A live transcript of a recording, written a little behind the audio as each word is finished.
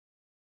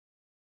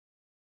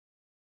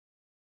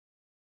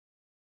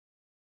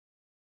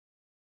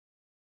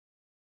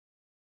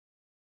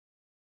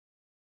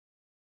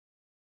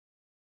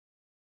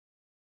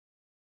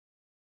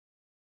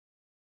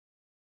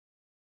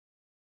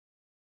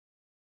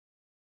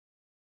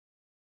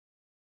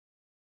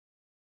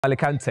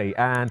Alicante,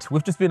 and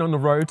we've just been on the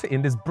road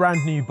in this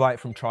brand new bike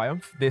from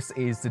Triumph. This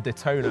is the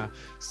Daytona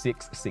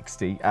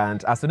 660,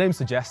 and as the name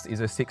suggests, is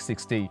a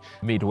 660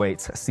 midweight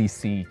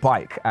cc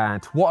bike.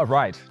 And what a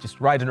ride, just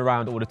riding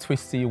around all the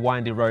twisty,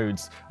 windy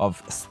roads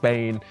of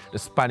Spain. The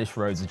Spanish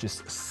roads are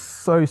just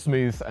so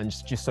smooth and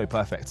just so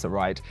perfect to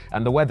ride,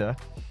 and the weather,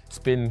 it's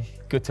been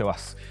good to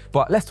us.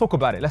 But let's talk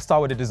about it. Let's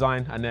start with the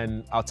design, and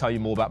then I'll tell you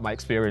more about my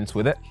experience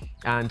with it.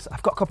 And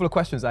I've got a couple of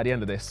questions at the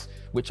end of this,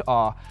 which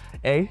are,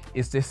 A,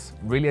 is this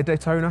really a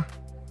Daytona?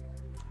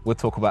 We'll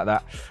talk about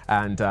that.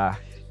 And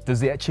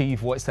does it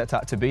achieve what it set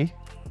out to be?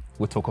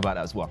 We'll talk about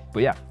that as well.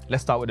 But yeah,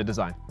 let's start with the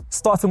design.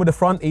 Starting with the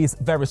front is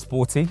very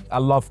sporty. I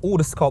love all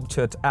the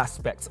sculptured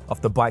aspects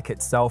of the bike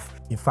itself.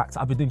 In fact,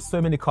 I've been doing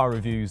so many car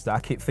reviews that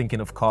I keep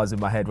thinking of cars in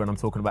my head when I'm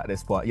talking about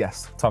this. But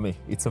yes, Tommy,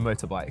 it's a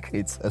motorbike.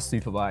 It's a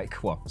super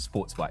bike, well,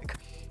 sports bike.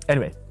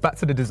 Anyway, back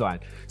to the design.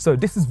 So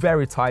this is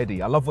very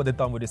tidy. I love what they've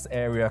done with this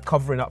area,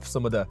 covering up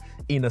some of the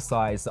inner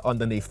sides, the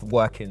underneath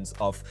workings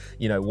of,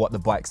 you know, what the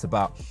bike's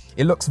about.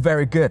 It looks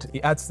very good.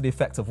 It adds to the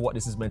effect of what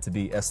this is meant to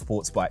be, a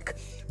sports bike.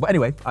 But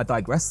anyway, I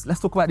digress. Let's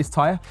talk about this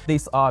tire.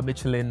 These are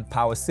Michelin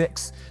Power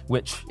 6,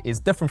 which is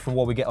different from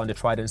what we get on the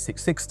Trident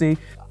 660.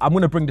 I'm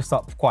going to bring this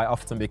up quite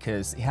often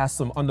because it has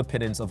some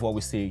underpinnings of what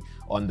we see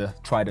on the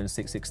Trident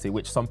 660,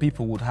 which some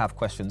people would have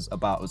questions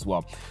about as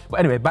well. But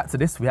anyway, back to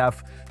this. We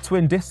have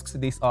twin discs.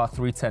 These are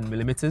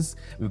 310mm.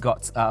 We've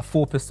got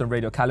 4-piston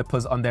radial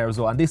calipers on there as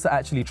well, and these are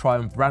actually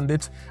Triumph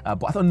branded,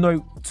 but I don't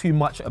know too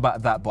much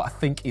about that, but I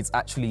think it's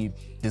actually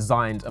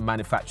designed and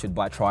manufactured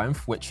by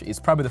Triumph, which is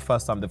probably the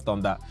first time they've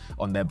done that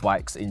on their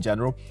bikes in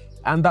general.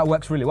 And that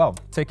works really well.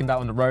 Taking that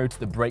on the road,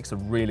 the brakes are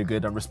really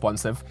good and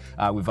responsive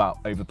without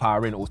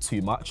overpowering or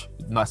too much.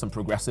 Nice and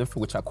progressive,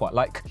 which I quite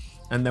like.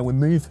 And then we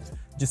move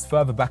just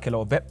further back a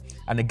little bit.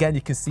 And again,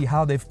 you can see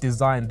how they've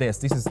designed this.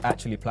 This is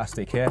actually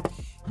plastic here,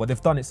 but they've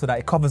done it so that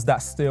it covers that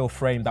steel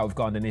frame that we've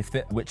got underneath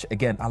it, which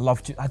again, I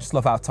just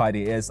love how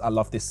tidy it is. I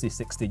love this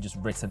C60 just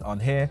written on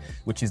here,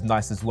 which is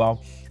nice as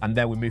well. And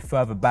then we move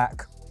further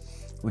back.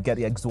 We get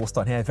the exhaust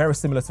on here, very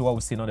similar to what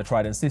we've seen on the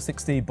Trident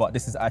 660, but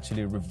this is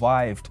actually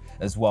revived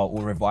as well,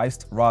 or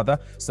revised rather.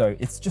 So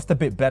it's just a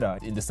bit better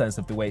in the sense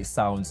of the way it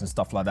sounds and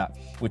stuff like that,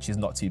 which is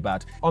not too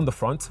bad. On the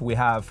front, we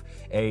have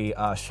a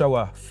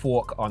shower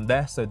fork on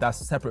there. So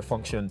that's a separate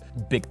function,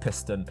 big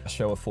piston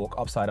shower fork,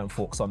 upside down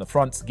forks on the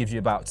front, gives you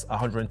about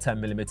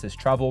 110mm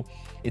travel.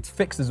 It's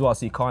fixed as well,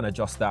 so you can't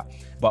adjust that.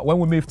 But when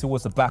we move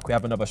towards the back, we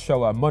have another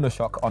shower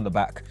monoshock on the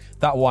back.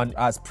 That one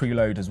has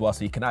preload as well,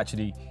 so you can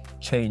actually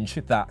change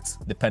that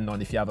depending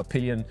on if you have a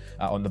pillion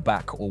on the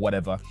back or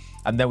whatever.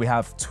 And then we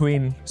have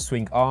twin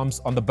swing arms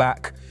on the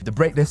back. The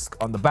brake disc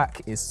on the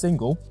back is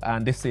single,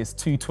 and this is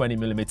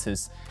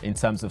 220mm in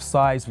terms of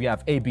size. We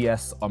have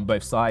ABS on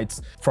both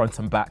sides, front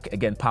and back.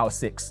 Again, Power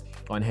 6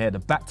 on here. The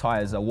back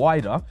tires are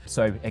wider,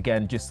 so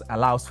again, just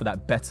allows for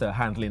that better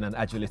handling and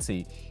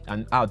agility,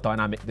 and how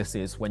dynamic this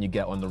is when you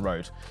get on the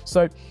road.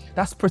 So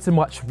that's pretty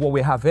much what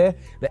we have here.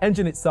 The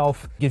engine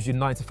itself gives you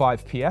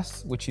 95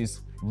 PS, which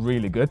is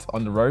really good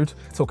on the road.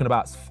 Talking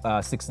about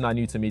 69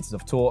 Newton meters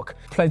of torque,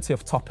 plenty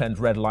of top end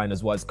redline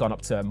as well. It's gone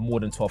up to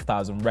more than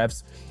 12,000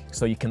 revs.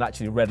 So you can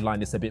actually redline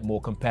this a bit more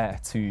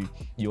compared to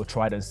your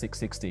Trident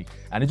 660.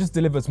 And it just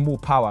delivers more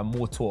power,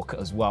 more torque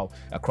as well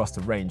across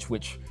the range,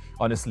 which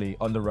honestly,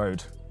 on the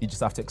road, you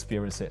just have to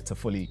experience it to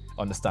fully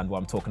understand what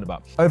I'm talking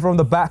about. Over on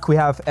the back, we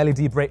have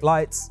LED brake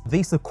lights.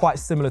 These are quite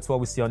similar to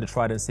what we see on the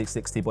Trident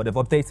 660, but they've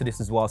updated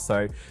this as well.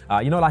 So,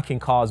 you know, like in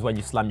cars, when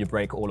you slam your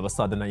brake, all of a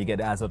sudden, and you get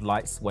the hazard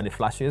lights when it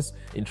flashes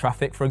in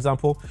traffic, for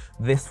example,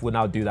 this will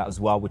now do that as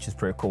well, which is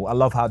pretty cool. I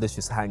love how this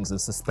just hangs and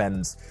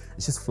suspends.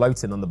 It's just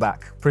floating on the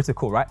back. Pretty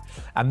cool, right?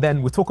 And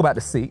then we talk about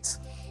the seats.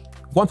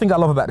 One thing I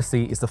love about the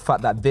seat is the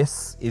fact that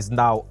this is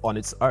now on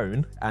its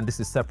own and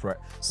this is separate.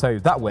 So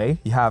that way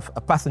you have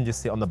a passenger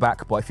seat on the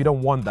back, but if you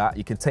don't want that,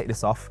 you can take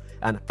this off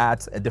and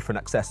add a different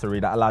accessory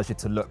that allows you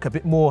to look a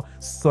bit more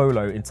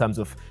solo in terms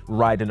of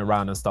riding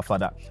around and stuff like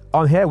that.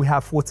 On here, we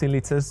have 14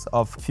 liters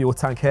of fuel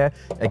tank here.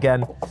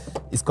 Again,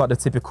 it's got the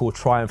typical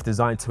Triumph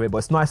design to it, but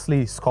it's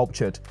nicely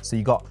sculptured. So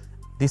you got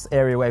this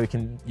area where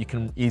you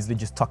can easily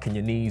just tuck in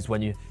your knees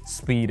when you're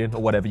speeding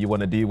or whatever you want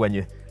to do when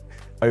you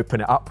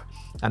open it up.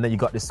 And then you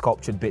got this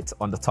sculptured bit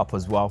on the top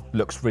as well.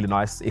 Looks really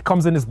nice. It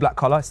comes in this black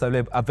color, so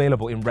they're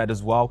available in red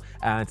as well,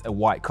 and a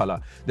white color.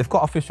 They've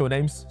got official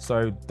names,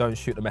 so don't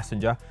shoot the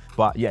messenger.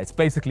 But yeah, it's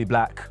basically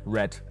black,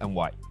 red, and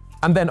white.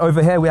 And then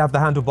over here we have the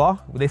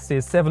handlebar. This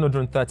is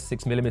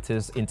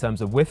 736mm in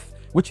terms of width,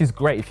 which is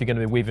great if you're going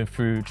to be weaving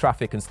through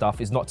traffic and stuff.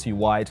 It's not too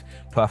wide,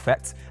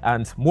 perfect.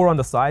 And more on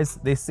the size,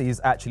 this is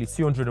actually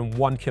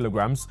 201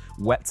 kilograms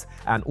wet.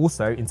 And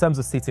also in terms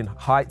of seating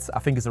height, I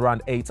think it's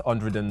around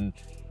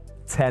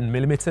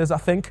 810mm, I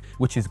think,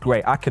 which is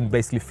great. I can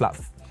basically flat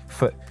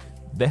foot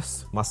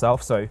this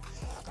myself, so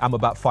I'm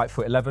about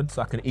 5'11",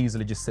 so I can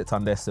easily just sit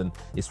on this, and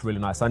it's really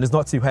nice. And it's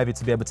not too heavy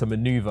to be able to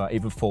maneuver,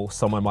 even for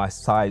someone my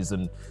size,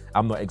 and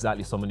I'm not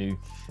exactly someone who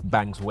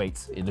bangs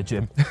weight in the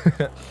gym.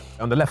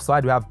 On the left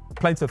side, we have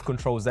plenty of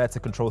controls there to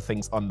control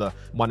things on the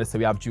monitor.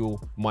 We have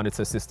dual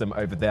monitor system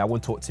over there. I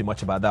won't talk too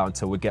much about that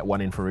until we get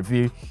one in for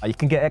review. You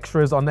can get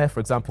extras on there, for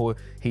example,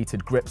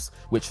 heated grips,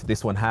 which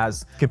this one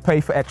has. You can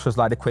pay for extras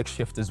like the quick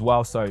shift as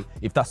well, so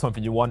if that's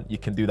something you want, you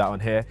can do that on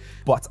here.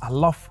 But I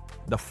love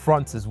the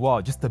front as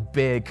well. Just the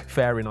big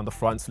fairing on the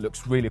front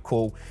looks really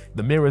cool.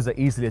 The mirrors are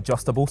easily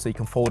adjustable, so you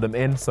can fold them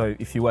in. So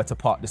if you were to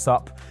park this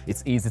up,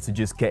 it's easy to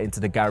just get into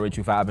the garage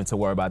without having to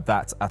worry about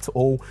that at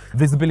all.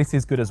 Visibility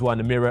is good as well in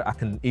the mirror. I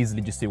can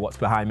easily just see what's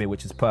behind me,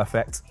 which is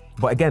perfect.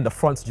 But again, the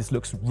front just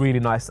looks really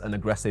nice and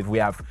aggressive. We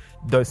have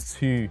those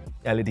two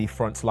LED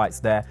front lights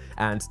there,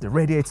 and the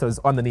radiator is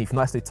underneath,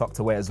 nicely tucked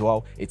away as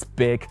well. It's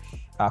big.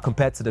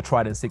 Compared to the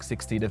Trident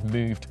 660, they've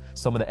moved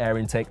some of the air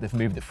intake, they've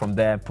moved it from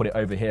there and put it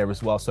over here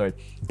as well, so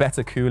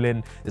better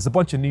cooling. There's a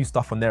bunch of new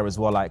stuff on there as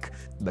well, like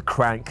the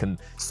crank, and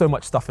so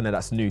much stuff in there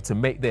that's new to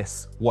make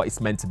this what it's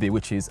meant to be,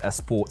 which is a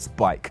sports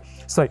bike.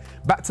 So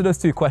back to those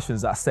two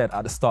questions that I said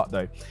at the start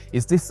though.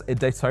 Is this a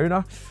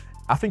Daytona?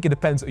 I think it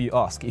depends what you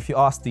ask. If you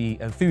ask the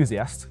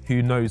enthusiast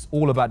who knows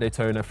all about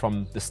Daytona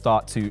from the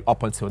start to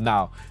up until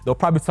now, they'll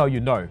probably tell you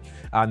no,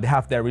 and they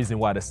have their reason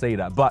why they say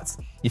that. But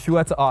if you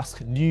were to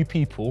ask new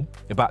people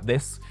about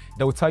this,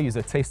 they will tell you it's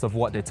a taste of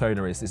what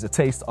Daytona is. It's a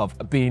taste of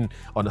being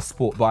on a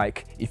sport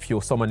bike. If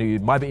you're someone who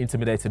might be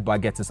intimidated by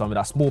getting something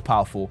that's more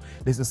powerful,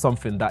 this is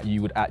something that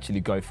you would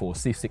actually go for.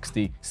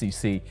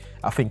 660cc,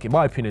 I think, in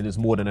my opinion, is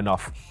more than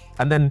enough.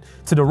 And then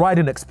to the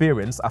riding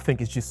experience, I think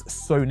it's just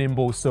so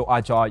nimble, so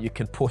agile. You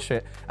can push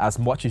it as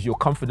much as your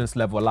confidence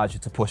level allows you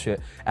to push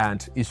it,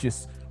 and it's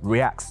just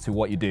reacts to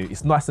what you do.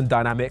 It's nice and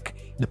dynamic.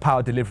 The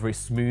power delivery is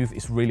smooth.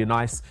 It's really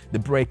nice. The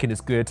braking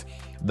is good.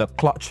 The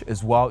clutch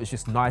as well is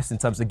just nice in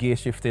terms of gear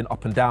shifting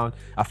up and down.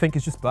 I think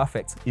it's just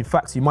perfect. In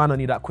fact, you might not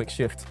need that quick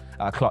shift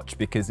clutch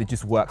because it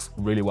just works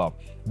really well.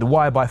 The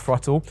wire by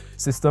throttle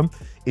system,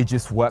 it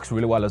just works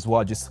really well as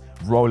well. Just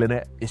rolling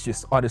it, it's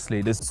just,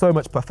 honestly, there's so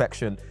much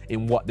perfection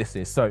in what this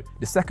is. So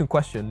the second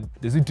question,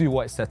 does it do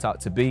what it's set out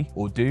to be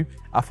or do?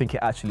 I think it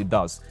actually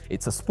does.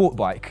 It's a sport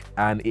bike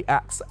and it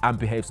acts and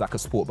behaves like a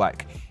sport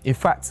bike. In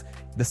fact,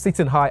 the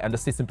sitting height and the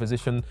sitting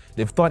position,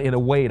 they've done it in a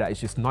way that is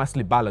just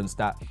nicely balanced,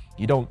 that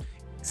you don't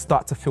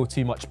start to feel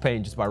too much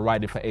pain just by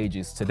riding for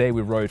ages. Today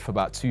we rode for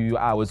about 2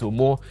 hours or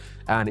more,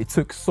 and it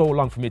took so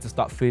long for me to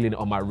start feeling it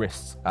on my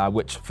wrists,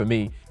 which for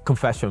me,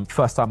 confession,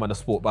 first time on a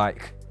sport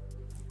bike,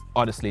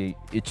 honestly,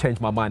 it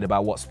changed my mind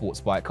about what sports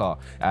bike are.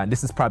 And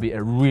this is probably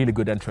a really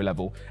good entry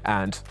level,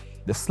 and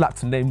the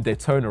slapped name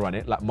Daytona on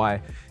it, like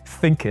I'm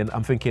thinking,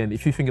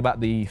 if you think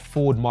about the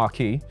Ford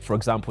Marquis, for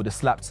example, they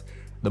slapped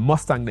the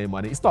Mustang name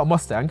on it. It's not a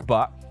Mustang,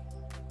 but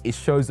it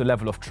shows the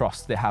level of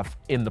trust they have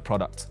in the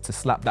product to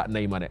slap that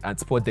name on it. And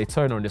to put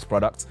Daytona on this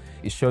product,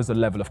 it shows the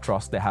level of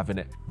trust they have in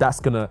it. That's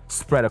gonna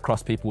spread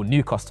across people,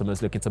 new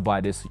customers looking to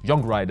buy this,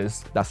 young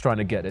riders that's trying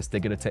to get this, they're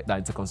gonna take that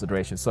into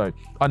consideration. So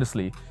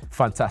honestly,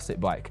 fantastic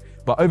bike.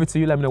 But over to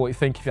you, let me know what you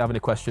think. If you have any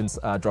questions,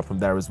 drop them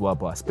there as well.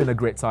 But it's been a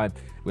great time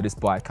with this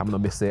bike. I'm gonna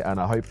miss it, and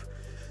I hope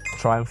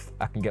Triumph,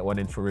 I can get one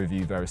in for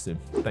review very soon.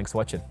 Thanks for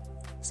watching.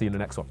 See you in the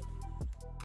next one.